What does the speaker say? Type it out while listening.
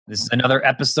This is another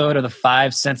episode of the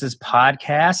Five Senses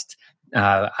podcast.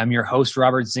 I'm your host,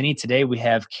 Robert Zinni. Today we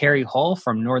have Carrie Hull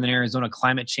from Northern Arizona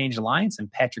Climate Change Alliance and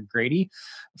Patrick Grady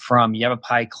from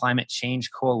Yavapai Climate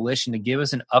Change Coalition to give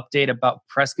us an update about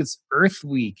Prescott's Earth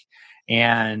Week.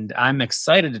 And I'm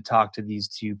excited to talk to these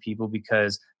two people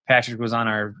because Patrick was on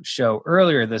our show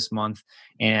earlier this month,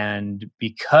 and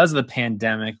because of the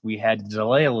pandemic, we had to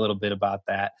delay a little bit about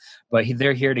that. But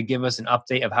they're here to give us an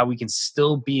update of how we can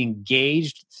still be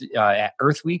engaged at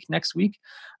Earth Week next week,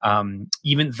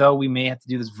 even though we may have to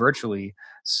do this virtually.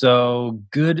 So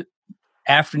good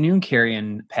afternoon, Carrie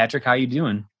and Patrick. How you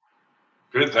doing?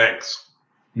 Good, thanks.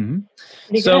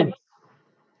 Mm-hmm.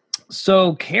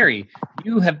 So Carrie,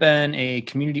 you have been a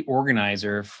community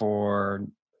organizer for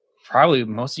probably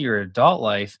most of your adult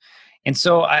life. And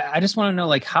so I just want to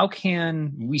know, how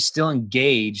can we still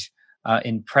engage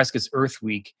in Prescott's Earth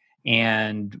Week?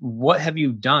 And what have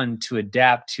you done to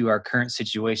adapt to our current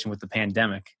situation with the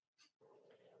pandemic?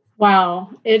 Wow,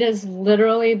 it has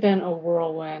literally been a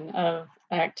whirlwind of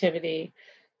activity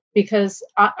because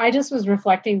I just was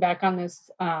reflecting back on this,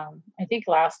 I think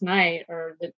last night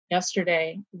or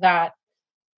yesterday, that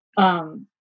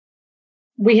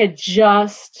we had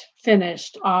just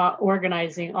finished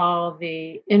organizing all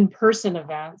the in-person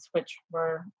events, which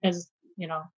were,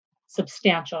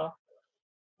 substantial,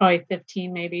 probably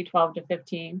 15, maybe 12 to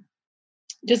 15,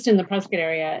 just in the Prescott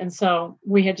area. And so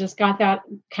we had just got that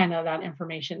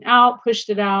information out, pushed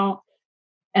it out,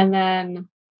 and then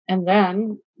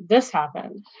this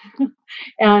happened.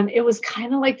 And it was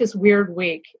kind of like this weird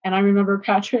week. And I remember,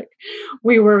 Patrick,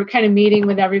 we were kind of meeting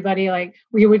with everybody,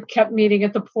 kept meeting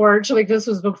at the porch. This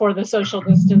was before the social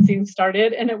distancing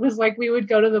started. And it was like we would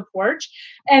go to the porch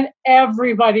and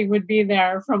everybody would be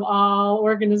there from all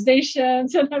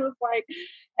organizations. And I was like,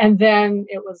 and then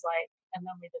we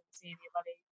didn't see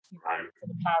anybody, for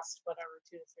the past,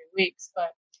 2 to 3 weeks.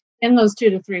 But in those 2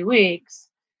 to 3 weeks,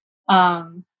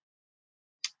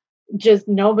 just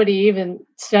nobody even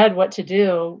said what to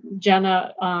do.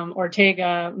 Jenna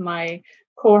Ortega, my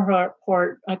cohort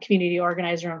community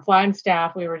organizer and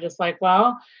Flagstaff, we were just like,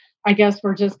 well, I guess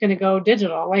we're just going to go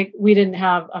digital. We didn't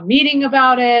have a meeting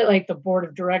about it. The board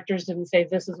of directors didn't say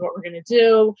this is what we're going to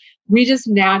do. We just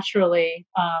naturally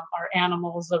are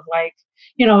animals of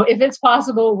if it's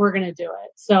possible, we're going to do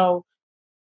it. So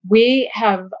we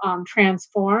have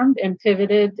transformed and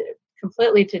pivoted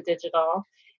completely to digital.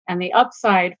 And the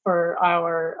upside for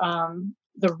our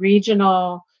the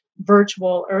regional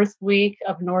virtual Earth Week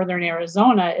of Northern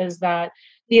Arizona is that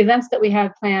the events that we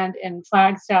had planned in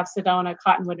Flagstaff, Sedona,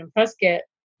 Cottonwood, and Prescott,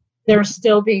 they're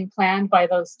still being planned by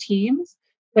those teams,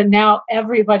 but now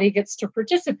everybody gets to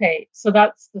participate. So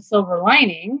that's the silver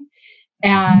lining.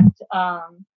 And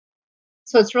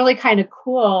so it's really kind of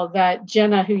cool that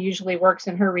Jenna, who usually works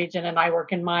in her region, and I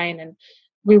work in mine, and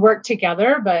we work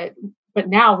together, but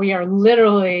now we are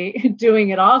literally doing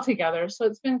it all together. So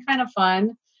it's been kind of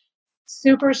fun,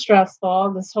 super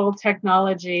stressful. This whole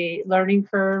technology learning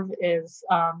curve is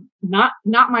not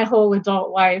my whole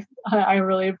adult life. I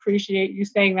really appreciate you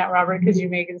saying that, Robert, because you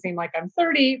make it seem like I'm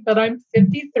 30, but I'm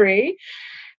 53.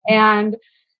 And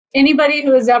anybody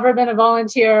who has ever been a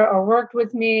volunteer or worked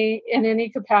with me in any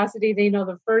capacity, they know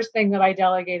the first thing that I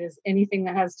delegate is anything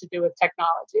that has to do with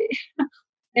technology.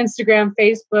 Instagram,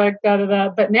 Facebook,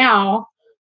 But now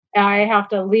I have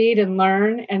to lead and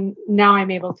learn, and now I'm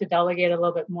able to delegate a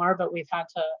little bit more, but we've had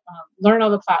to learn all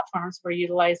the platforms. We're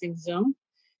utilizing Zoom,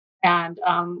 and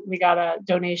we got a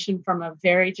donation from a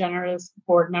very generous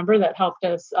board member that helped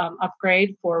us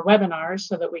upgrade for webinars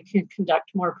so that we can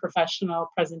conduct more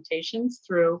professional presentations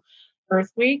through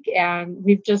Earth Week. And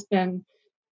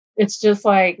it's just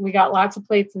like we got lots of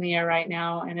plates in the air right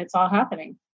now, and it's all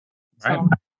happening. Right. So,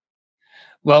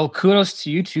 well, kudos to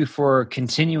you two for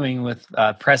continuing with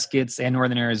Prescott's and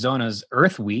Northern Arizona's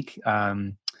Earth Week.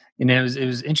 And it was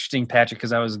interesting, Patrick,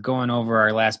 because I was going over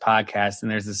our last podcast,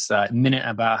 and there's this minute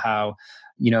about how,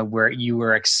 where you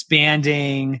were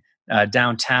expanding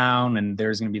downtown, and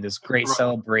there's going to be this great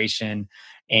celebration,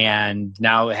 and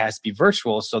now it has to be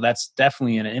virtual. So that's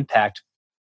definitely an impact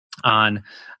on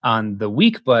the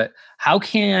week. But how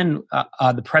can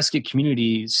the Prescott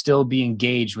community still be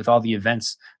engaged with all the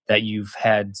events that you've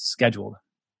had scheduled?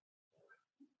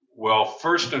 Well,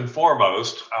 first and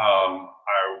foremost, I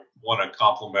want to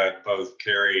compliment both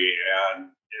Carrie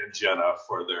and Jenna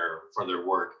for their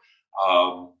work.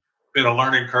 Been a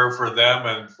learning curve for them,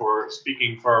 and for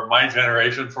speaking for my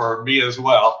generation, for me as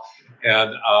well.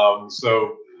 And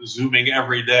so Zooming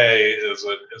every day is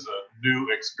a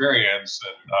new experience,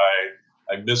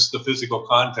 and I miss the physical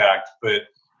contact. But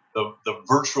the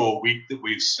virtual week that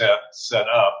we've set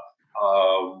up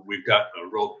We've got a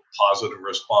real positive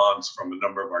response from a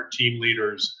number of our team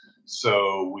leaders.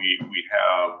 So we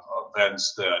have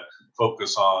events that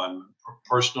focus on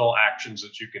personal actions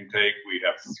that you can take. We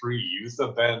have 3 youth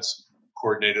events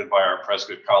coordinated by our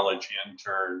Prescott College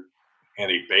intern,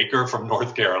 Annie Baker from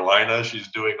North Carolina. She's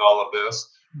doing all of this.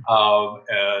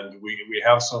 And we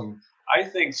have some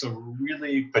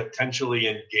really potentially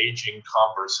engaging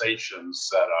conversations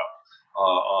set up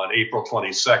on April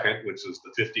 22nd, which is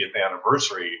the 50th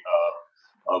anniversary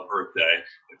of Earth Day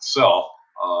itself.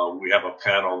 We have a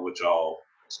panel, which I'll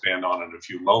expand on in a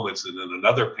few moments, and then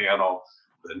another panel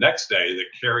the next day that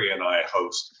Carrie and I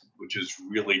host, which is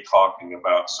really talking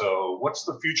about, so what's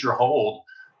the future hold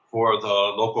for the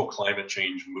local climate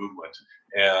change movement?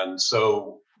 And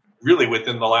so really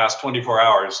within the last 24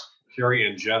 hours, Carrie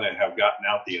and Jenna have gotten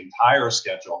out the entire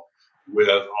schedule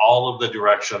with all of the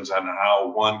directions on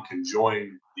how one can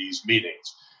join these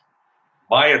meetings.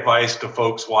 My advice to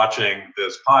folks watching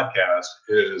this podcast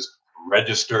is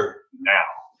register now,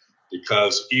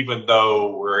 because even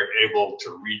though we're able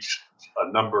to reach a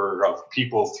number of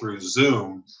people through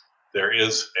Zoom, there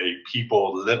is a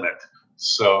people limit.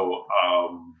 So,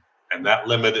 and that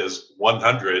limit is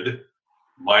 100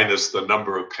 minus the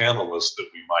number of panelists that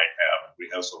we might have. We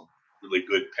have some really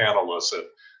good panelists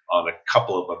on a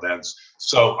couple of events.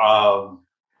 So,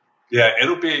 yeah,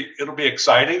 it'll be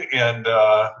exciting, and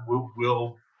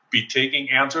we'll be taking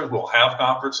answers. We'll have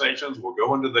conversations. We'll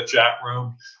go into the chat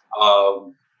room.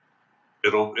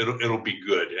 It'll be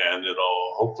good, and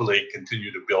it'll hopefully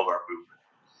continue to build our movement.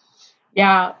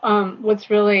 Yeah. What's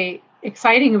really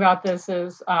exciting about this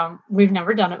is we've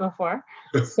never done it before.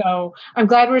 So I'm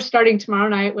glad we're starting tomorrow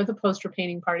night with a poster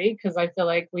painting party, because I feel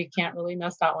like we can't really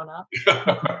mess that one up.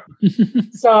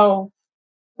 So,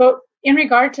 but in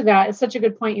regard to that, it's such a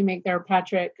good point you make there,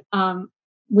 Patrick.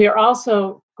 We are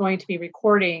also going to be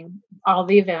recording all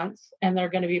the events, and they're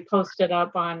going to be posted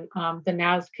up on the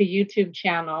NASCA YouTube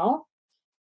channel.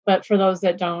 But for those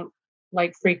that don't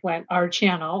frequent our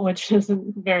channel, which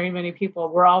isn't very many people,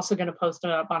 we're also going to post it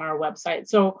up on our website.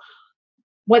 So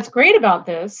what's great about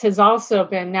this has also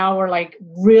been, now we're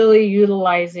really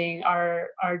utilizing our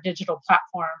digital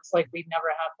platforms like we've never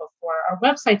had before. Our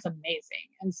website's amazing.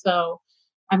 And so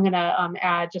I'm going to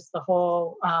add just the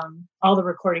whole, all the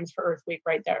recordings for Earth Week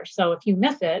right there. So if you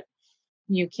miss it,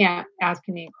 you can't ask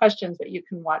any questions, but you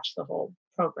can watch the whole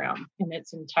program in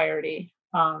its entirety.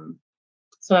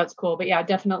 So that's cool. But yeah,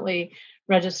 definitely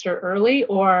register early,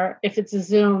 or if it's a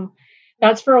Zoom,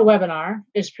 that's for a webinar,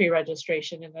 is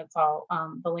pre-registration, and that's all,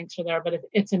 the links are there. But if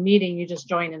it's a meeting, you just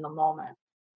join in the moment.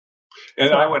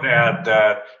 And I would add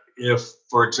that if,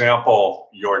 for example,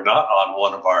 you're not on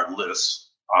one of our lists,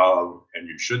 and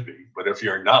you should be, but if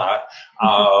you're not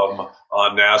on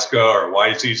NASCA or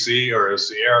YCC or a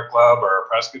Sierra Club or a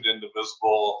Prescott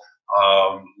Indivisible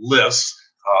lists,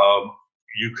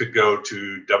 you could go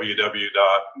to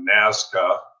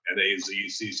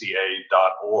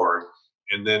www.nazcca.org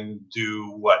and then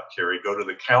do what, Carrie? Go to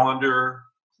the calendar,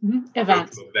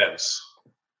 events.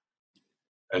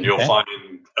 And you'll find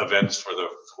events for the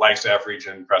Flagstaff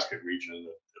region, Prescott region,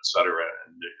 et cetera.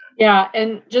 Yeah,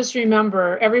 and just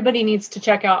remember, everybody needs to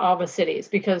check out all the cities,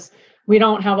 because we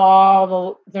don't have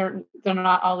all they're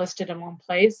not all listed in one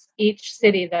place. Each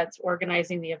city that's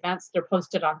organizing the events, they're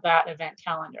posted on that event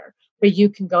calendar, but you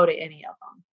can go to any of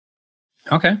them.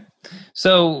 Okay.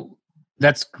 So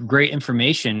that's great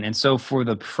information. And so for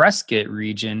the Prescott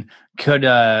region, could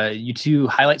you two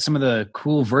highlight some of the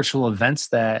cool virtual events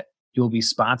that you'll be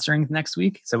sponsoring next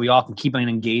week, so we all can keep on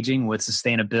engaging with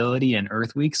sustainability and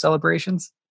Earth Week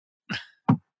celebrations?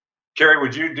 Carrie,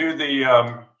 would you do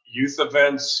the youth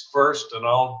events first, and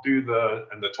I'll do the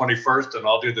 21st, and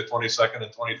I'll do the 22nd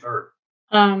and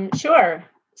 23rd? Sure.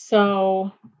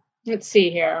 So let's see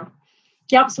here.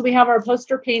 Yep. So we have our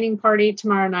poster painting party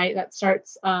tomorrow night. That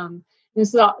starts.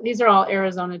 These are all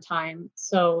Arizona time.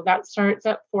 So that starts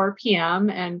at 4 p.m.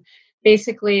 And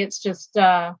basically, it's just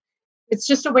a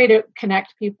way to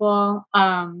connect people,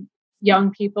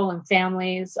 young people and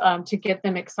families, to get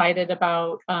them excited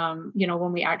about,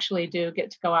 when we actually do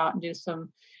get to go out and do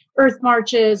some Earth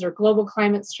marches or global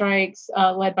climate strikes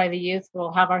led by the youth.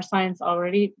 We'll have our signs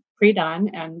already pre-done,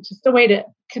 and just a way to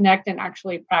connect and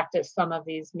actually practice some of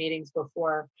these meetings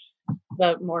before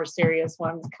the more serious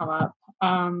ones come up.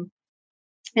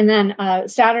 And then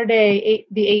Saturday,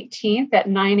 the 18th at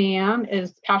 9 a.m.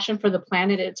 is Passion for the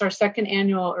Planet. It's our second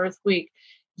annual Earth Week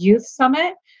Youth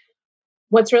Summit.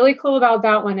 What's really cool about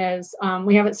that one is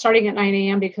we have it starting at 9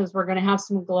 a.m. because we're going to have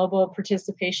some global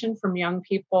participation from young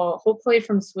people, hopefully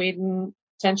from Sweden,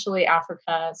 potentially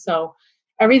Africa. So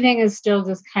everything is still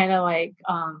just kind of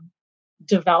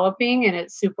developing, and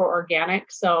it's super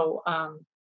organic. So,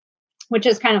 which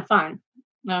is kind of fun.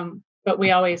 But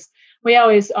we always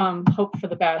hope for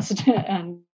the best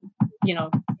and,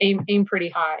 aim pretty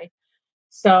high.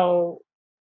 So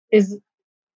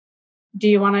do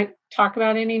you want to talk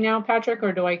about any now, Patrick,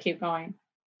 or do I keep going?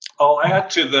 I'll add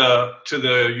to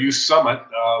the Youth Summit.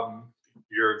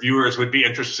 Your viewers would be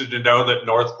interested to know that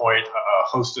North Point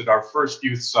hosted our first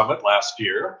Youth Summit last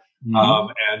year.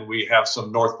 And we have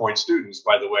some North Point students,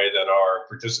 by the way, that are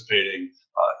participating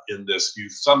in this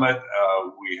Youth Summit.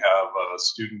 We have a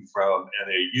student from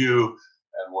NAU,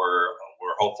 and we're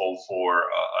hopeful for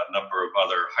a number of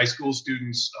other high school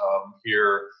students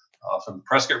here from the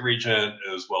Prescott region,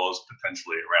 as well as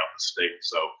potentially around the state.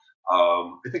 So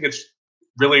I think it's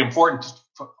really important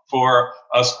for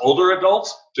us older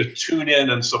adults to tune in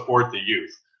and support the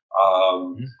youth.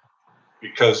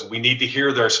 Because we need to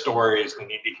hear their stories, we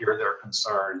need to hear their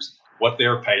concerns, what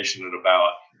they're passionate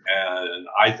about. And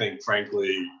I think,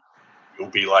 frankly, you'll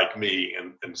be like me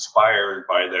and inspired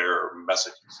by their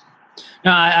messages.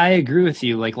 No, I agree with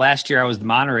you. Like last year, I was the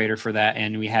moderator for that,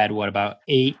 and we had about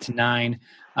 8 to 9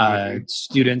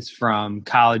 students from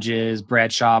colleges,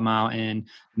 Bradshaw Mountain,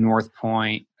 North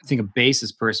Point. I think a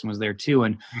basis person was there too.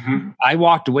 And I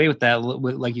walked away with that,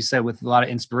 like you said, with a lot of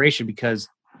inspiration, because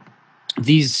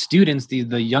these students, the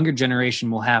younger generation,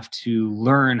 will have to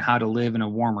learn how to live in a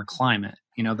warmer climate.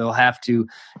 They'll have to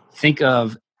think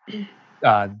of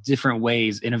different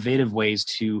ways, innovative ways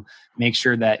to make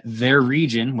sure that their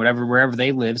region, wherever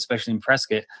they live, especially in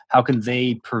Prescott, how can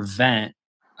they prevent,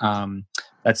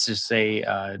 let's just say,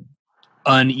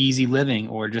 uneasy living,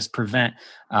 or just prevent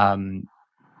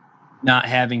not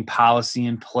having policy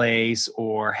in place,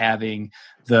 or having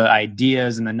the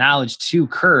ideas and the knowledge to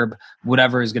curb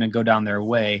whatever is going to go down their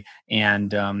way.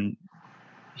 And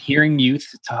hearing youth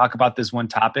talk about this one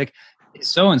topic is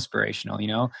so inspirational.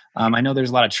 I know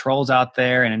there's a lot of trolls out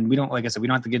there, and we don't, like I said, we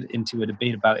don't have to get into a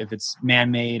debate about if it's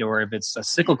man-made or if it's a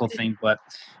cyclical thing, but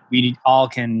we all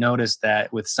can notice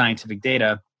that with scientific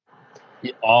data,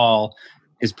 it all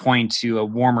is pointing to a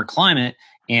warmer climate.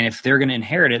 And if they're going to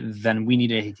inherit it, then we need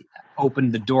to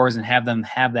open the doors and have them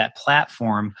have that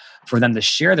platform for them to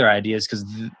share their ideas, because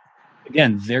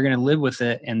again, they're going to live with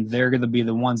it, and they're going to be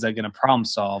the ones that are going to problem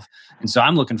solve. And so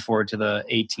I'm looking forward to the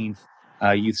 18th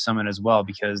Youth Summit as well,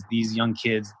 because these young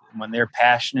kids, when they're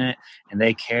passionate and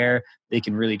they care, they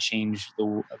can really change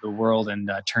the world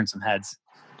and turn some heads.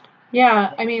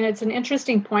 Yeah, I mean, it's an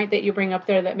interesting point that you bring up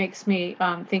there that makes me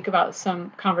think about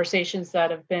some conversations that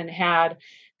have been had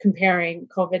comparing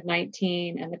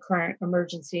COVID-19 and the current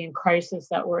emergency and crisis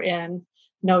that we're in.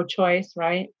 No choice,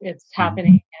 right? It's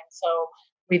happening. And so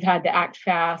we've had to act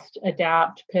fast,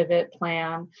 adapt, pivot,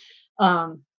 plan.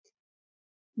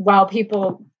 While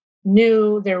people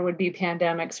knew there would be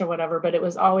pandemics or whatever, but it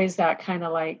was always that kind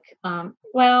of like,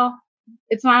 well,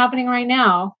 it's not happening right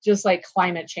now, just like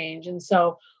climate change. And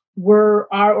so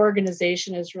our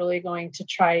organization is really going to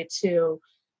try to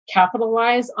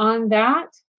capitalize on that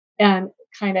and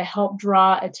kind of help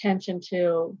draw attention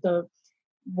to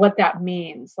what that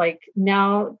means. Like,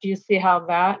 now, do you see how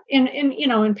that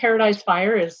in Paradise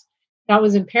Fire that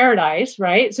was in Paradise,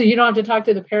 right? So you don't have to talk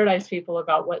to the Paradise people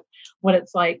about what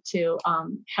it's like to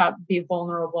be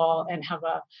vulnerable and have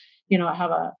a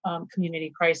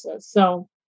community crisis. So,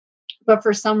 but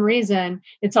for some reason,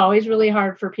 it's always really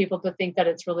hard for people to think that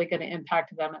it's really going to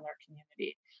impact them and their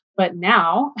community. But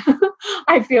now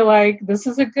I feel like this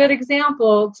is a good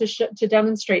example to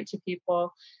demonstrate to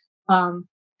people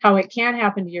how it can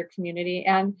happen to your community,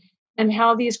 and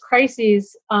how these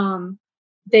crises,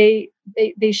 they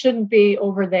shouldn't be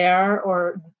over there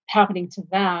or happening to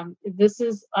them. This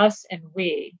is us and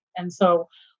we. And so,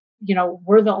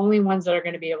 we're the only ones that are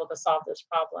going to be able to solve this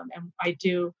problem. And I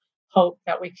do hope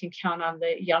that we can count on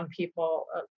the young people,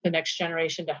 the next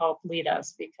generation, to help lead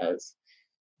us, because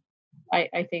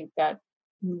I think that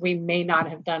we may not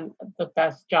have done the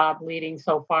best job leading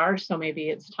so far. So maybe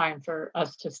it's time for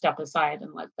us to step aside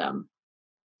and let them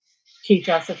teach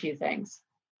us a few things.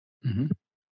 Mm-hmm.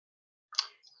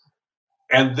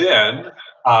 And then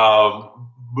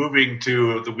moving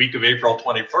to the week of April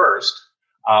 21st,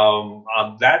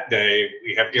 on that day,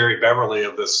 we have Gary Beverly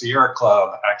of the Sierra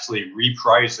Club actually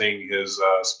reprising his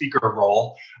speaker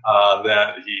role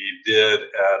that he did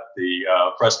at the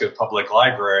Prescott Public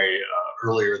Library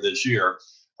earlier this year,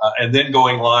 and then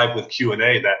going live with Q&A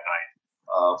that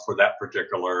night for that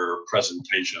particular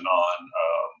presentation on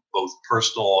both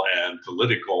personal and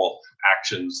political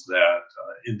actions that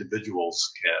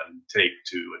individuals can take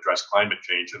to address climate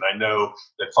change. And I know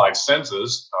that Five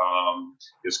Senses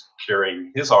is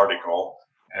carrying his article,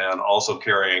 and also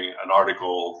carrying an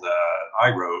article that I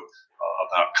wrote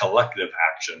about collective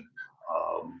action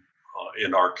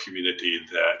in our community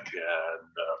that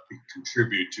can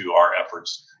contribute to our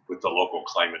efforts with the local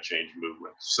climate change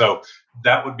movement. So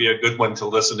that would be a good one to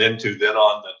listen into. Then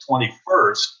on the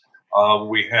 21st,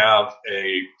 we have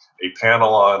a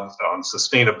panel on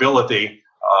sustainability.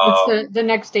 It's the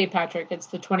next day, Patrick. It's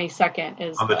the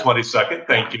 22nd. On the 22nd,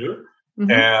 thank you. Mm-hmm.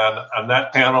 And on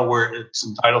that panel, where it's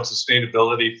entitled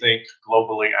Sustainability, Think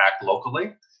Globally, Act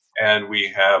Locally. And we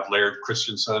have Laird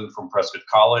Christensen from Prescott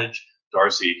College,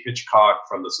 Darcy Hitchcock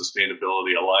from the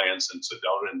Sustainability Alliance in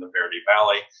Sedona in the Verde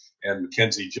Valley, and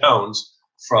Mackenzie Jones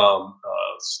from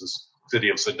the City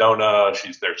of Sedona.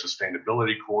 She's their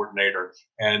sustainability coordinator,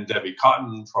 and Debbie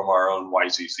Cotton from our own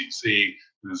YCCC,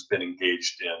 who's been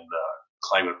engaged in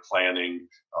climate planning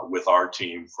with our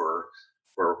team for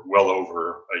well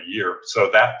over a year. So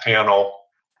that panel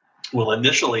will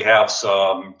initially have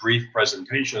some brief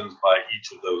presentations by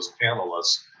each of those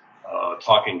panelists,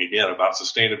 talking again about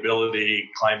sustainability,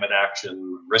 climate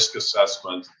action, risk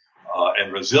assessment,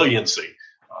 and resiliency.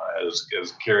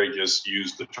 As Carrie just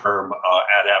used the term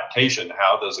adaptation,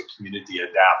 how does a community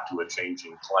adapt to a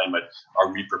changing climate?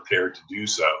 Are we prepared to do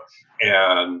so?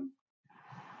 And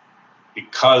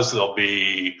because there'll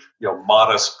be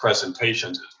modest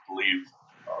presentations, I believe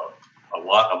a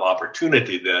lot of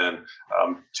opportunity then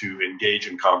to engage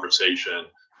in conversation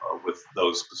with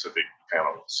those specific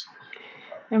panelists.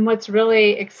 And what's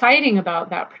really exciting about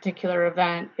that particular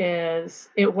event is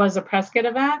it was a Prescott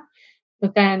event,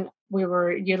 but then we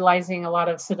were utilizing a lot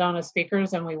of Sedona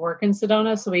speakers, and we work in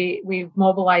Sedona. So we've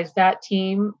mobilized that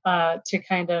team to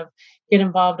kind of get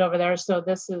involved over there. So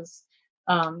this is,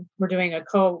 we're doing a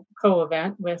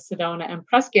co-event with Sedona and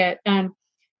Prescott. And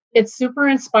it's super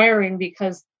inspiring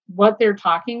because what they're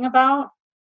talking about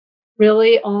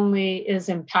really only is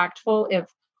impactful if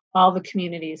all the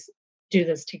communities do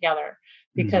this together.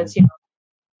 Because,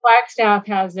 Flagstaff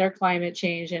has their climate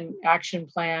change and action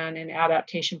plan and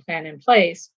adaptation plan in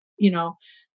place,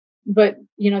 but,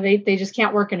 they just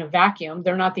can't work in a vacuum.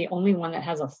 They're not the only one that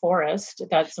has a forest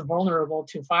that's vulnerable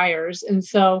to fires. And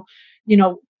so,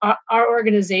 our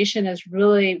organization is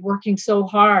really working so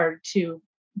hard to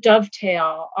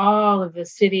dovetail all of the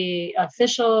city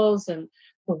officials and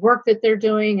the work that they're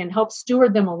doing and help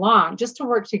steward them along just to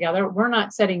work together. We're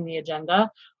not setting the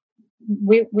agenda.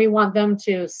 We want them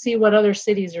to see what other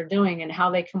cities are doing and how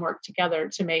they can work together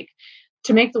to make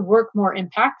the work more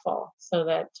impactful, so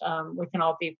that we can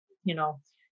all be,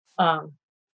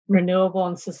 renewable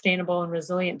and sustainable and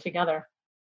resilient together.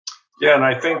 Yeah, and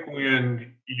I think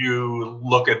when you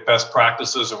look at best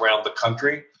practices around the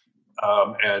country,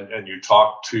 and you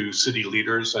talk to city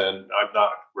leaders, and I'm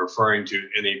not referring to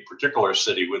any particular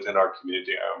city within our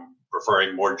community, I'm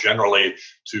referring more generally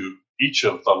to each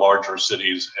of the larger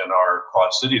cities in our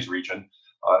Quad Cities region,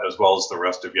 as well as the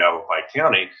rest of Yavapai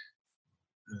County.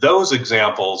 Those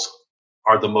examples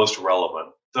are the most relevant.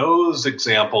 Those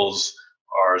examples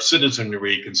are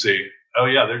citizenry can see, oh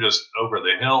yeah, they're just over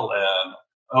the hill, and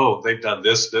oh, they've done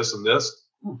this, this, and this.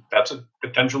 That's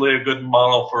potentially a good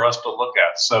model for us to look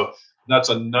at. So that's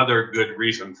another good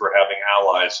reason for having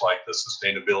allies like the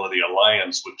Sustainability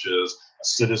Alliance, which is a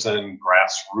citizen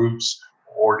grassroots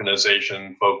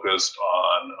organization focused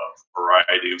on a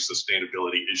variety of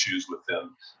sustainability issues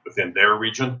within their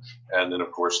region. And then,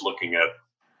 of course, looking at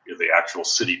the actual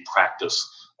city practice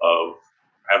of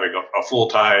having a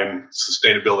full-time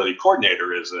sustainability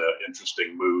coordinator is an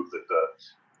interesting move that the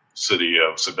city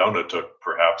of Sedona took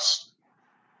perhaps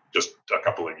just a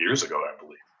couple of years ago, I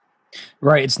believe.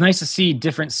 Right. It's nice to see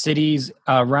different cities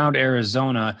around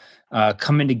Arizona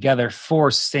coming together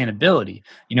for sustainability.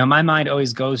 My mind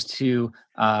always goes to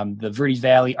the Verde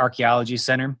Valley Archaeology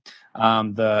Center.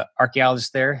 The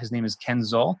archaeologist there, his name is Ken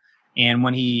Zoll. And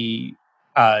when he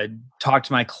talked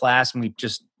to my class, and we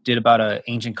just did about an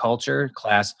ancient culture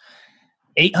class,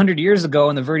 800 years ago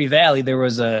in the Verde Valley, there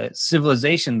was a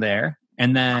civilization there,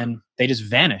 and then they just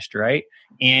vanished, right?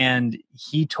 And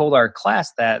he told our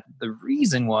class that the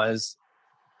reason was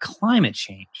climate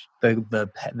change. The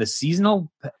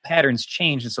seasonal patterns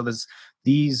changed, and so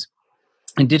these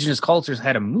indigenous cultures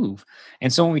had to move.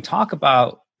 And so when we talk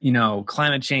about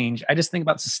climate change, I just think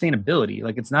about sustainability.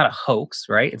 Like, it's not a hoax,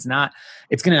 right? It's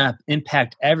going to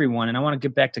impact everyone. And I want to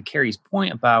get back to Carrie's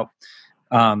point about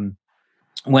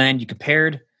when you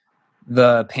compared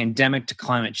the pandemic to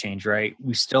climate change, right?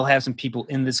 We still have some people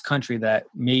in this country that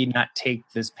may not take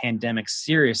this pandemic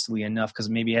seriously enough because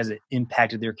maybe it hasn't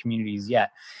impacted their communities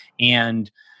yet. And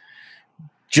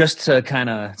just to kind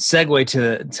of segue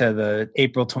to the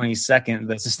April 22nd,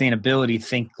 the Sustainability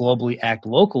Think Globally, Act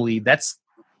Locally, that's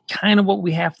kind of what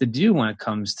we have to do when it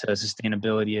comes to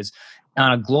sustainability. Is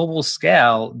on a global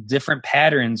scale, different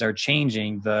patterns are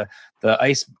changing. The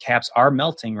ice caps are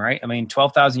melting, right? I mean,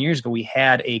 12,000 years ago, we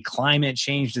had a climate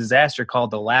change disaster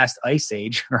called the last ice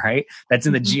age, right? That's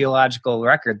in the geological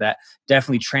record that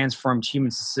definitely transformed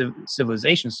human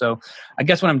civilization. So I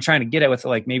guess what I'm trying to get at with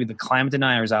like maybe the climate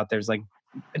deniers out there is like,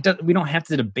 we don't have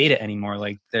to debate it anymore.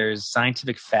 Like there's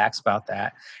scientific facts about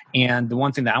that. And the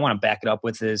one thing that I want to back it up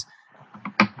with is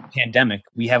pandemic.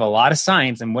 We have a lot of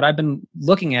science. And what I've been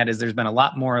looking at is there's been a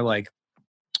lot more like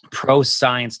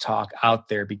pro-science talk out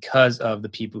there because of the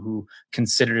people who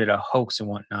considered it a hoax and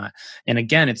whatnot. And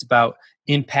again, it's about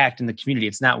impact in the community.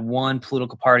 It's not one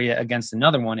political party against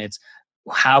another one. It's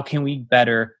how can we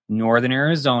better Northern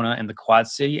Arizona and the Quad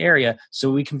City area so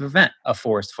we can prevent a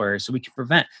forest fire, so we can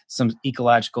prevent some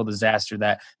ecological disaster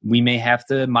that we may have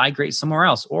to migrate somewhere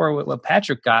else. Or what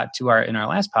Patrick got to in our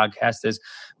last podcast is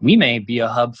we may be a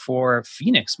hub for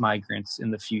Phoenix migrants in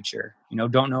the future.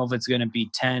 Don't know if it's going to be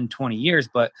 10, 20 years,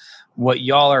 but what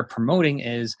y'all are promoting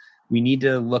is we need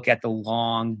to look at the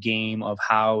long game of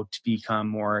how to become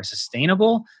more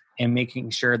sustainable and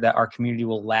making sure that our community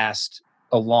will last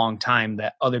a long time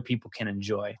that other people can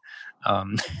enjoy.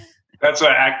 That's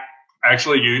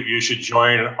actually you should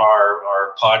join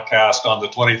our podcast on the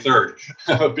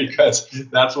 23rd because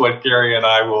that's what Gary and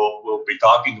I will be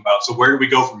talking about. So where do we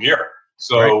go from here?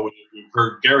 So right. We've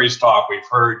heard Gary's talk. We've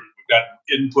got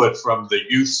input from the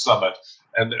youth summit,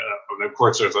 and of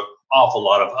course there's an awful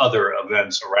lot of other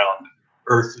events around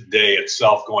Earth Day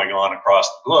itself going on across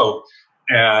the globe,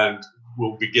 and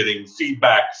we'll be getting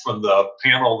feedback from the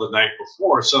panel the night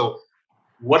before. So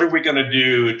what are we going to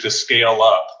do to scale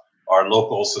up our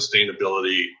local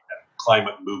sustainability and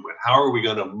climate movement? How are we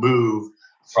going to move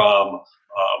from a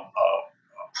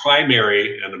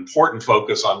primary and important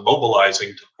focus on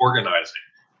mobilizing to organizing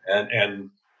and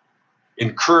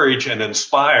encourage and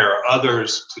inspire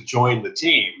others to join the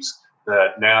teams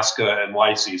that NASCA and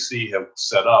YCC have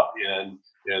set up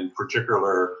in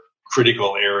particular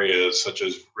critical areas such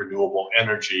as renewable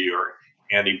energy, or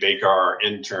Andy Baker, our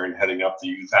intern, heading up the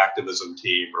youth activism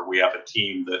team, or we have a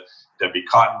team that Debbie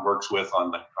Cotton works with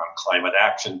on climate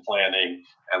action planning,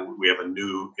 and we have a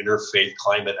new interfaith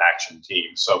climate action team.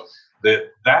 So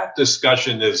that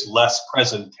discussion is less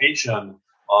presentation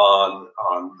on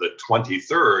the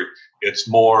 23rd. It's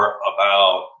more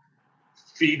about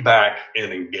feedback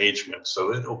and engagement.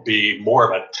 So it'll be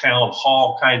more of a town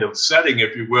hall kind of setting,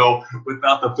 if you will,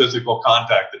 without the physical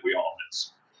contact that we all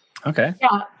miss. Okay.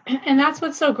 Yeah. And that's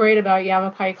what's so great about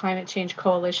Yavapai Climate Change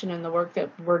Coalition and the work that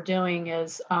we're doing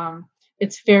is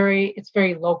it's very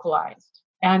localized.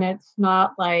 And it's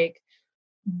not like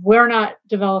we're not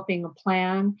developing a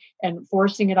plan and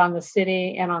forcing it on the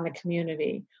city and on the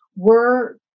community.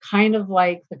 We're kind of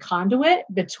like the conduit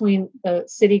between the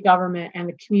city government and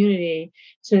the community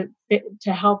to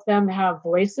help them have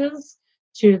voices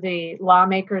to the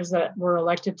lawmakers that were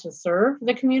elected to serve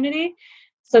the community,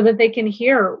 so that they can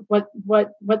hear what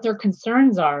their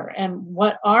concerns are and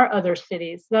what are other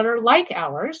cities that are like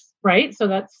ours, right? So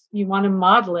that's, you want to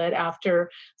model it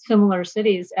after similar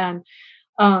cities. And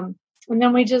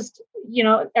then we just,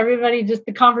 everybody just,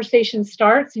 the conversation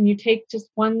starts and you take just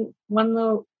one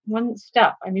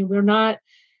step. I mean, we're not,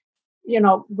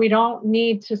 we don't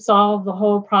need to solve the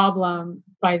whole problem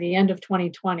by the end of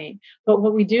 2020. But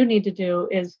what we do need to do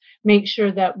is make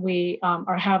sure that we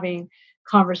are having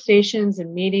conversations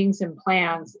and meetings and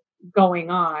plans going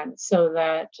on so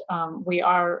that we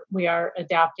are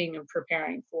adapting and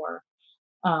preparing for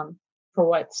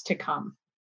what's to come.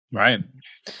 Right.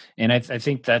 And I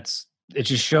think it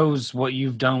just shows what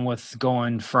you've done with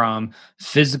going from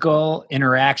physical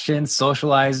interaction,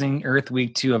 socializing Earth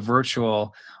Week to a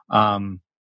virtual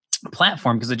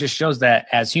platform, because it just shows that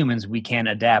as humans, we can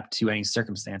adapt to any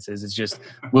circumstances. It's just,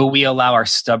 will we allow our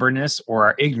stubbornness or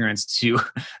our ignorance to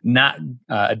not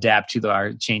adapt to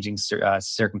our changing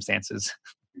circumstances?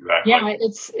 Exactly. Yeah,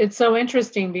 it's so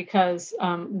interesting because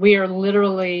we are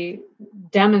literally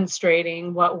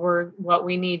demonstrating what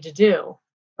we need to do,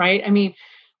 right? I mean,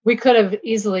 we could have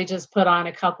easily just put on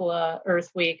a couple of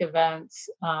Earth Week events,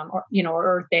 or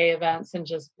Earth Day events, and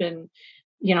just been,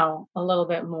 a little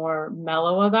bit more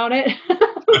mellow about it.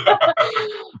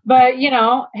 But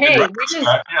hey, we just,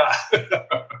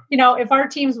 if our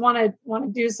teams want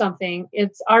to do something,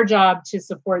 it's our job to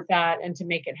support that and to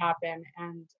make it happen.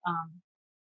 And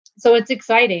so it's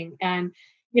exciting, and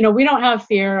we don't have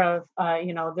fear of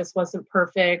this wasn't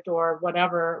perfect or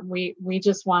whatever. We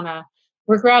just want to.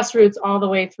 We're grassroots all the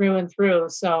way through and through.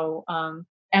 So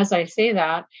as I say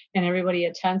that, and everybody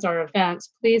attends our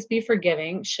events, please be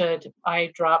forgiving should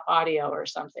I drop audio or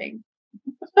something.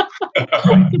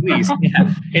 Please.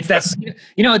 Yeah. It's that,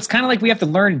 it's kind of like we have to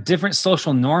learn different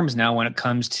social norms now when it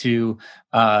comes to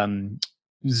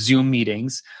Zoom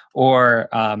meetings, or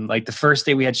like the first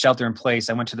day we had shelter in place,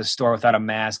 I went to the store without a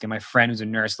mask, and my friend who's a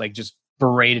nurse like just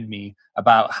berated me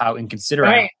about how inconsiderate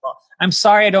I am. Well, I'm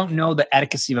sorry, I don't know the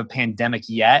etiquette of a pandemic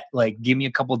yet. Like, give me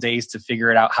a couple days to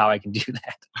figure it out how I can do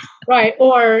that. Right.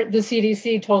 Or the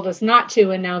CDC told us not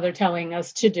to, and now they're telling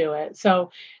us to do it.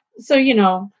 So,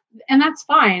 and that's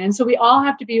fine. And so we all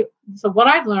have to be, so what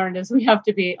I've learned is we have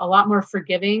to be a lot more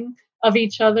forgiving of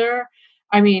each other.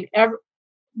 I mean,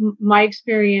 my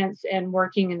experience in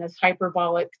working in this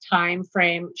hyperbolic time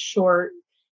frame, short,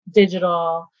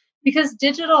 digital, because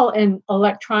digital and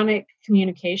electronic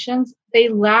communications, they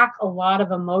lack a lot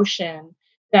of emotion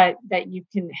that you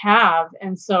can have.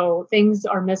 And so things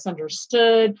are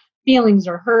misunderstood, feelings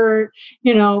are hurt,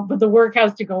 but the work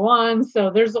has to go on.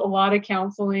 So there's a lot of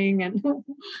counseling and so,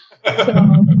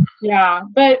 yeah.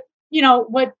 But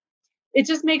what it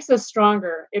just makes us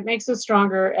stronger. It makes us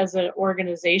stronger as an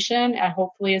organization and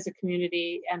hopefully as a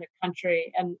community and a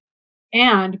country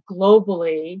and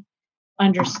globally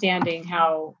understanding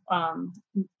how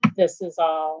this is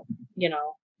all,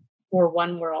 we're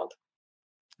one world.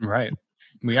 Right.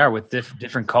 We are with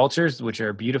different cultures, which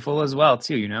are beautiful as well,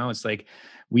 too. It's like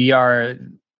we are,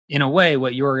 in a way,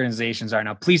 what your organizations are.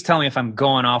 Now, please tell me if I'm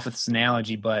going off with this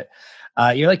analogy, but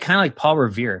you're like kind of like Paul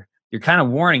Revere. You're kind of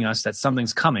warning us that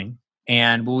something's coming,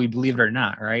 and will we believe it or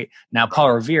not? Right now,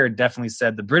 Paul Revere definitely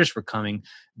said the British were coming,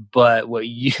 but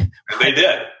they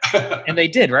did, and they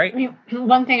did, right? I mean,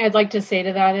 one thing I'd like to say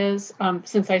to that is,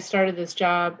 since I started this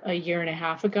job a year and a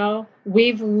half ago,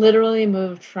 we've literally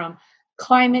moved from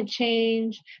climate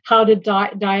change, how to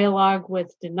dialogue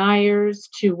with deniers,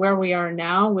 to where we are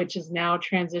now, which is now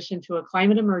transitioned to a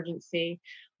climate emergency.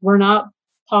 We're not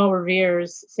Paul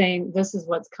Revere's saying this is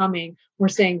what's coming. We're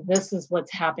saying this is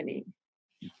what's happening.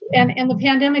 And the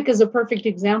pandemic is a perfect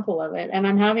example of it. And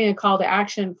I'm having a call to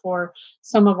action for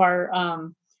some of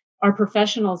our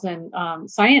professionals and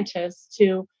scientists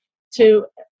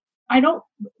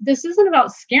this isn't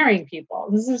about scaring people.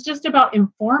 This is just about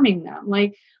informing them.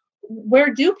 Like,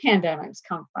 where do pandemics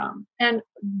come from? And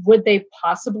would they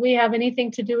possibly have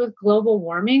anything to do with global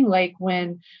warming? Like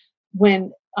when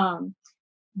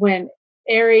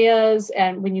areas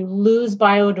and when you lose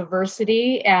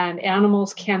biodiversity and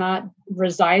animals cannot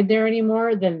reside there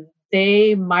anymore, then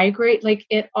they migrate. Like,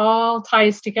 it all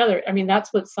ties together. I mean,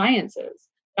 that's what science is.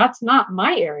 That's not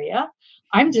my area.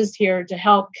 I'm just here to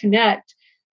help connect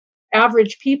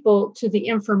average people to the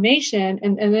information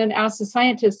and then ask the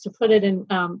scientists to put it in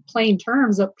plain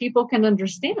terms that people can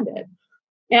understand it.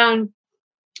 And,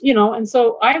 and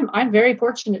so I'm very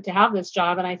fortunate to have this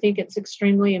job, and I think it's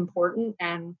extremely important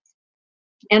and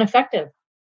effective.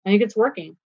 I think it's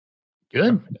working.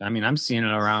 Good. I mean, I'm seeing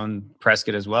it around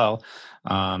Prescott as well.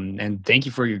 And thank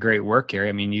you for your great work, Gary.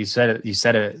 I mean, you said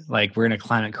it like we're in a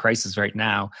climate crisis right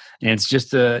now, and it's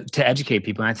just to educate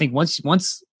people. And I think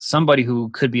once somebody who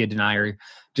could be a denier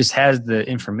just has the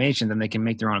information, then they can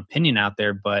make their own opinion out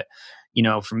there. But,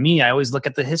 for me, I always look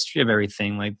at the history of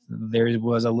everything. Like, there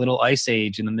was a little ice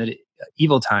age in the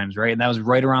medieval times, right? And that was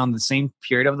right around the same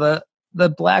period of the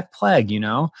Black Plague,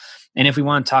 And if we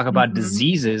want to talk about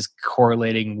diseases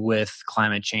correlating with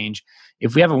climate change,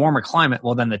 if we have a warmer climate,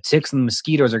 well, then the ticks and the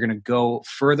mosquitoes are going to go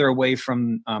further away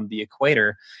from the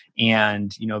equator.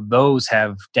 And, those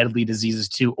have deadly diseases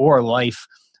too, or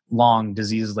lifelong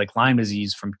diseases like Lyme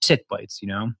disease from tick bites,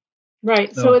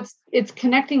 Right. So it's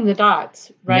connecting the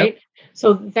dots, right? Yep.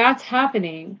 So that's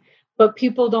happening, but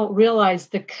people don't realize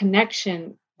the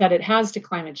connection that it has to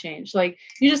climate change. Like,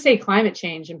 you just say climate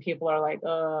change and people are like,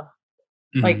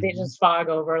 like they just fog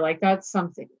over. Like, that's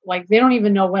something, like they don't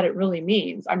even know what it really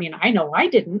means. I mean, I know I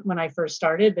didn't when I first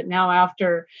started, but now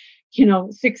after,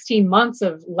 16 months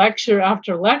of lecture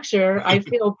after lecture, I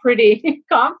feel pretty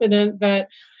confident that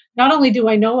not only do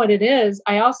I know what it is,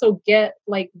 I also get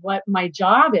like what my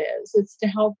job is. It's to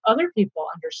help other people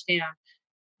understand.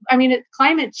 I mean,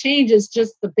 climate change is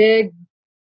just the big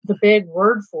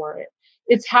word for it.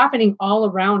 It's happening all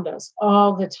around us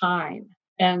all the time.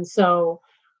 And so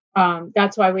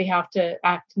that's why we have to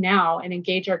act now and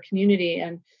engage our community.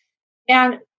 And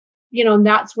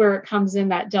that's where it comes in,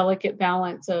 that delicate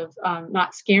balance of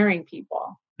not scaring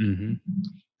people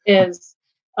is,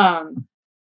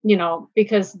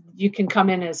 because you can come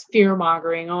in as fear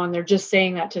mongering, and they're just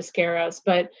saying that to scare us,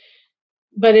 but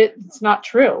it's not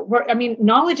true.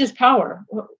 Knowledge is power.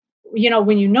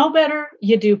 When you know better,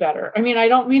 you do better. I mean, I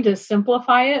don't mean to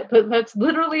simplify it, but that's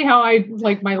literally how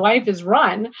my life is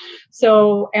run.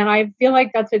 So, and I feel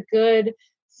like that's a good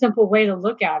simple way to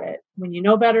look at it. When you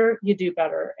know better, you do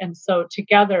better. And so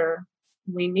together,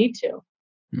 we need to.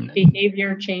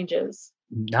 Behavior changes.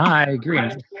 No, I agree.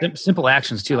 And simple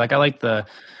actions too. Like I like the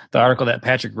article that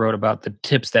Patrick wrote about the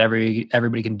tips that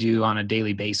everybody can do on a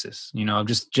daily basis. You know,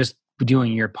 just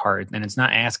doing your part. And it's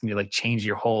not asking you to like change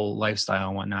your whole lifestyle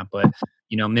and whatnot, but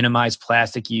you know, minimize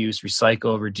plastic use,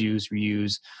 recycle, reduce,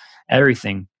 reuse,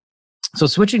 everything. So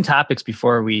switching topics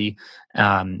before we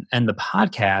end the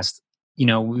podcast, you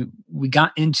know, we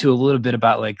got into a little bit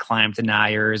about like climate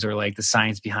deniers or like the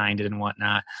science behind it and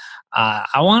whatnot.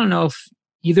 I want to know if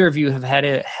either of you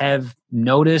have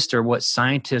noticed or what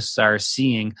scientists are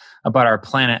seeing about our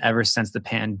planet ever since the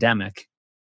pandemic.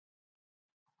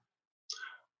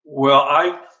 Well,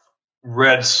 I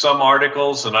read some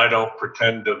articles, and I don't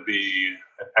pretend to be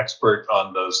an expert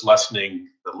on the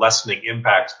lessening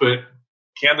impacts, but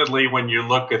candidly, when you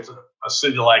look at a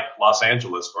city like Los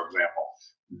Angeles, for example,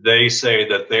 they say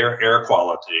that their air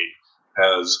quality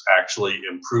has actually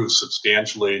improved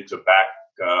substantially to back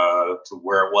to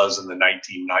where it was in the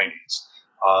 1990s.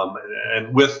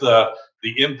 And with the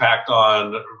impact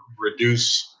on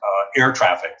reduced air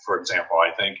traffic, for example,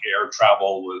 I think air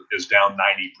travel is down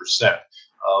 90%.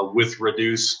 With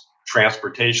reduced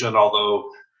transportation, although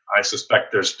I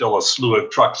suspect there's still a slew of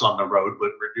trucks on the road,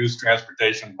 but reduced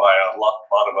transportation by a lot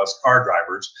of us car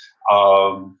drivers.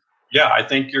 I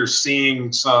think you're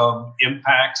seeing some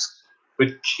impacts, but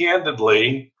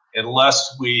candidly,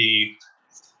 unless we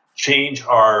change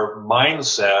our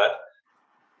mindset,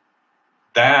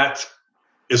 that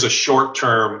is a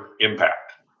short-term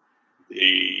impact.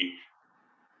 The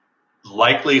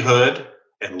likelihood,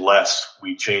 unless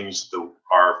we change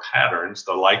our patterns,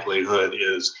 the likelihood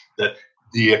is that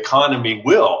the economy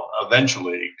will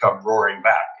eventually come roaring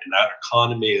back. And that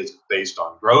economy is based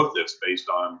on growth, it's based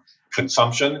on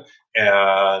consumption,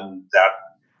 and that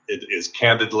it is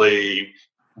candidly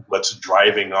what's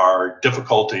driving our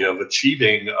difficulty of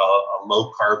achieving a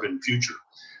low carbon future.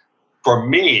 For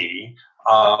me,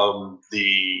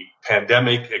 the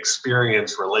pandemic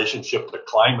experience relationship to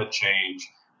climate change,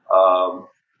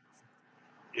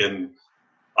 in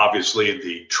obviously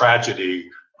the tragedy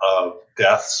of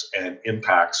deaths and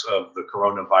impacts of the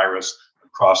coronavirus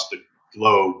across the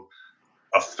globe,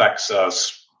 affects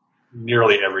us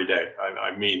nearly every day.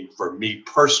 I mean, for me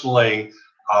personally,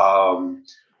 I'm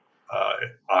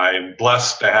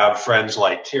blessed to have friends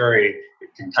like Terry who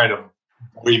can kind of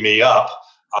buoy me up,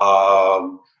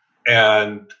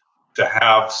 and to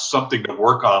have something to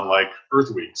work on like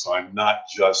Earth Week. So I'm not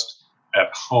just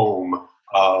at home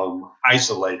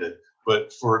isolated,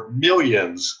 but for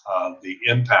millions, the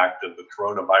impact of the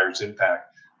coronavirus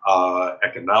impact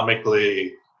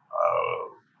economically,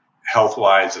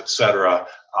 health-wise, et cetera,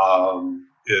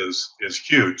 is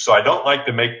huge. So I don't like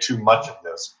to make too much of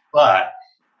this, but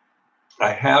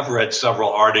I have read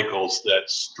several articles that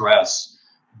stress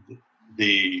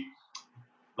the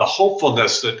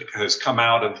hopefulness that has come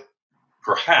out of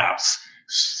perhaps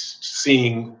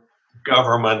seeing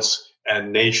governments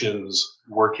and nations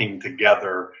working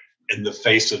together in the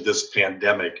face of this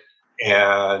pandemic.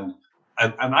 And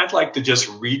I'd like to just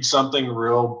read something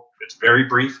it's very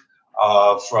brief,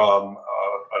 from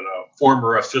a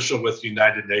former official with the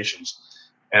United Nations.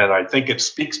 And I think it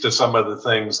speaks to some of the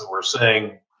things that we're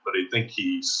saying, but I think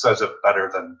he says it better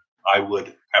than I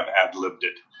would have ad-libbed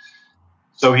it.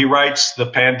 So he writes, "The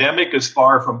pandemic is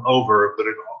far from over, but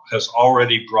it has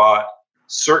already brought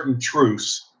certain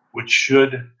truths which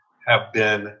should have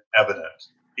been evident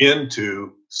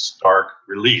into stark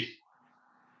relief.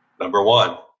 Number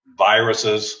one,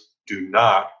 viruses do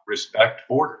not respect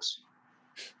borders.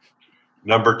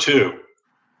 Number two,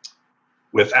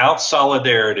 without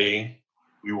solidarity,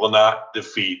 we will not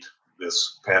defeat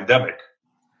this pandemic.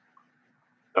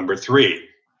 Number three,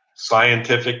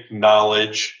 scientific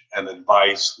knowledge and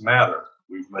advice matter."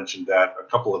 We've mentioned that a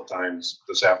couple of times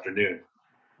this afternoon.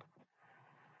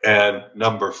 And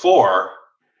number four,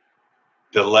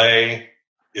 delay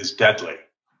is deadly.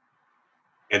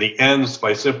 And he ends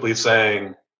by simply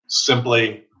saying,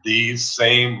 these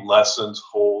same lessons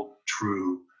hold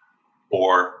true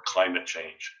for climate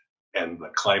change and the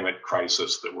climate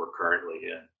crisis that we're currently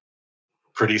in.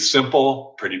 Pretty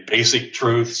simple, pretty basic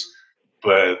truths,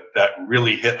 but that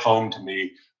really hit home to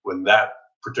me when that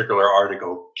particular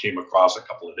article came across a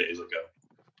couple of days ago.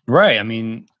 Right. I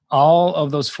mean, all of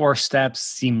those 4 steps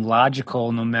seem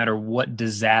logical no matter what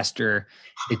disaster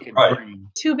it could bring.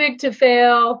 Too big to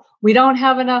fail. We don't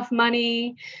have enough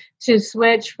money to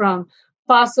switch from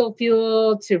fossil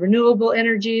fuel to renewable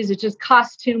energies. It just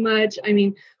costs too much. I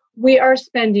mean, we are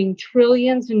spending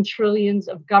trillions and trillions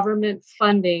of government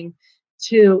funding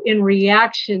in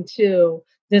reaction to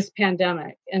this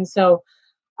pandemic. And so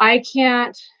I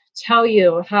can't tell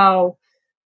you how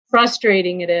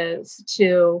frustrating it is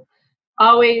to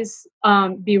always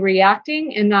be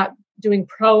reacting and not doing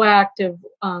proactive,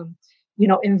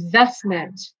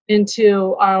 investment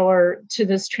into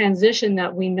this transition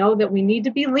that we know that we need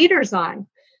to be leaders on.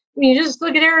 I mean, you just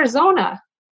look at Arizona.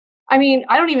 I mean,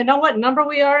 I don't even know what number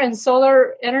we are in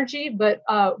solar energy, but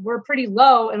we're pretty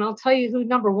low. And I'll tell you who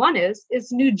number one is.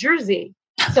 It's New Jersey.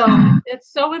 So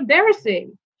it's so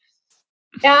embarrassing.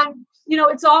 And,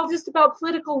 it's all just about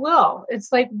political will.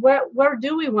 It's like, where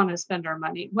do we want to spend our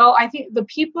money? Well, I think the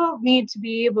people need to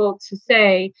be able to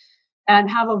say and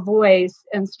have a voice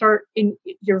and start in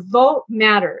your vote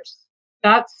matters.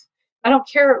 I don't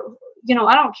care,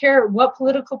 I don't care what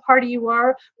political party you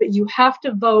are, but you have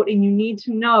to vote, and you need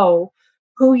to know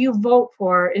who you vote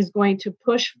for is going to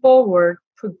push forward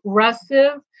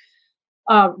progressive,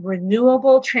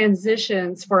 renewable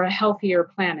transitions for a healthier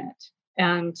planet.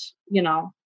 And,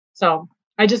 so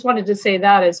I just wanted to say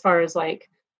that as far as the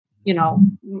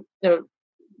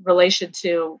relation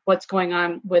to what's going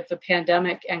on with the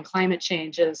pandemic and climate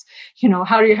change is,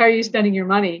 how are you spending your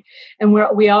money? And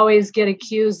we always get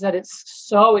accused that it's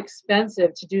so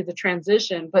expensive to do the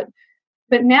transition, but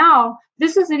now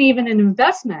this isn't even an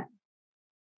investment,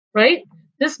 right?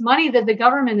 This money that the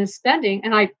government is spending,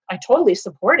 and I totally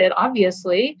support it,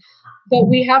 obviously, but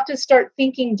we have to start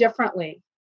thinking differently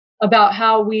about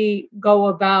how we go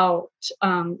about,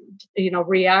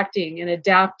 reacting and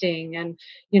adapting and,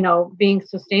 being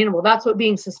sustainable. That's what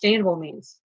being sustainable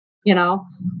means, Yep.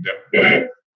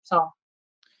 So.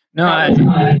 No,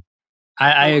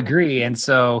 I agree. And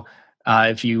so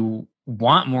if you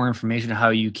want more information on how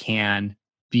you can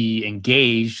be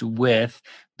engaged with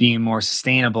being more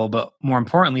sustainable, but more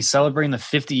importantly, celebrating the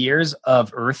 50 years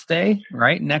of Earth Day,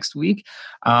 right, next week,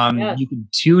 Yes. You can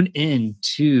tune in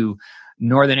to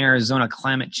Northern Arizona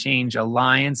Climate Change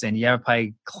Alliance and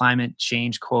Yavapai Climate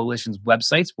Change Coalition's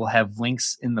websites. We'll have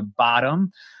links in the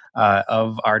bottom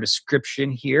of our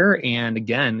description here. And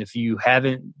again, if you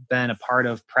haven't been a part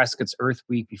of Prescott's Earth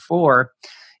Week before,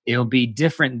 it'll be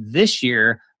different this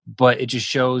year, but it just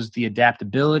shows the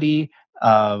adaptability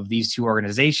of these two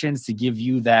organizations to give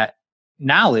you that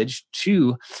knowledge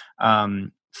to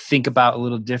think about a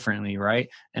little differently, right?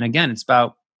 And again, it's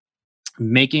about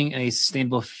making a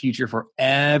sustainable future for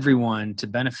everyone to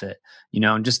benefit,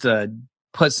 and just to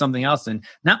put something else in.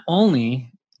 Not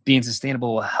only being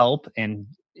sustainable will help, and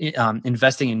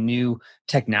investing in new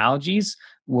technologies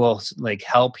will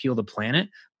help heal the planet,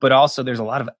 but also there's a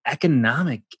lot of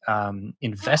economic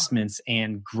investments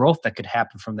and growth that could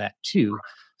happen from that too.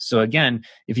 So again,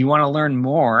 if you want to learn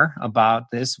more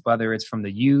about this, whether it's from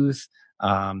the youth,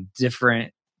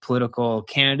 different political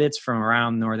candidates from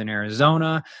around Northern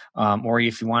Arizona, or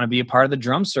if you want to be a part of the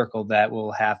drum circle that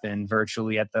will happen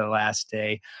virtually at the last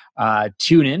day,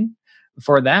 tune in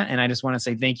for that. And I just want to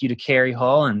say thank you to Carrie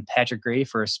Hull and Patrick Grady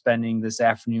for spending this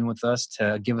afternoon with us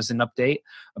to give us an update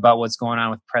about what's going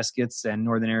on with Prescott's and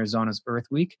Northern Arizona's Earth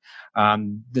Week.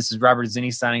 This is Robert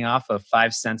Zinni signing off of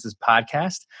Five Senses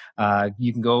Podcast.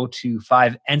 You can go to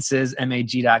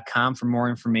 5ensesmag.com for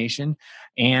more information,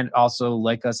 and also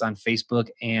like us on Facebook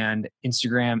and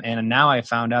Instagram. And now I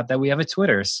found out that we have a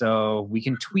Twitter, so we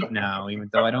can tweet now, even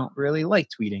though I don't really like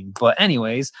tweeting. But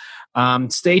anyways,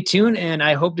 stay tuned, and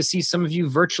I hope to see some of you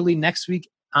virtually next week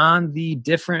on the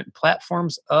different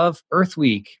platforms of Earth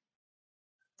Week.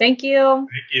 Thank you.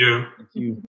 Thank you. Thank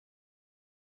you.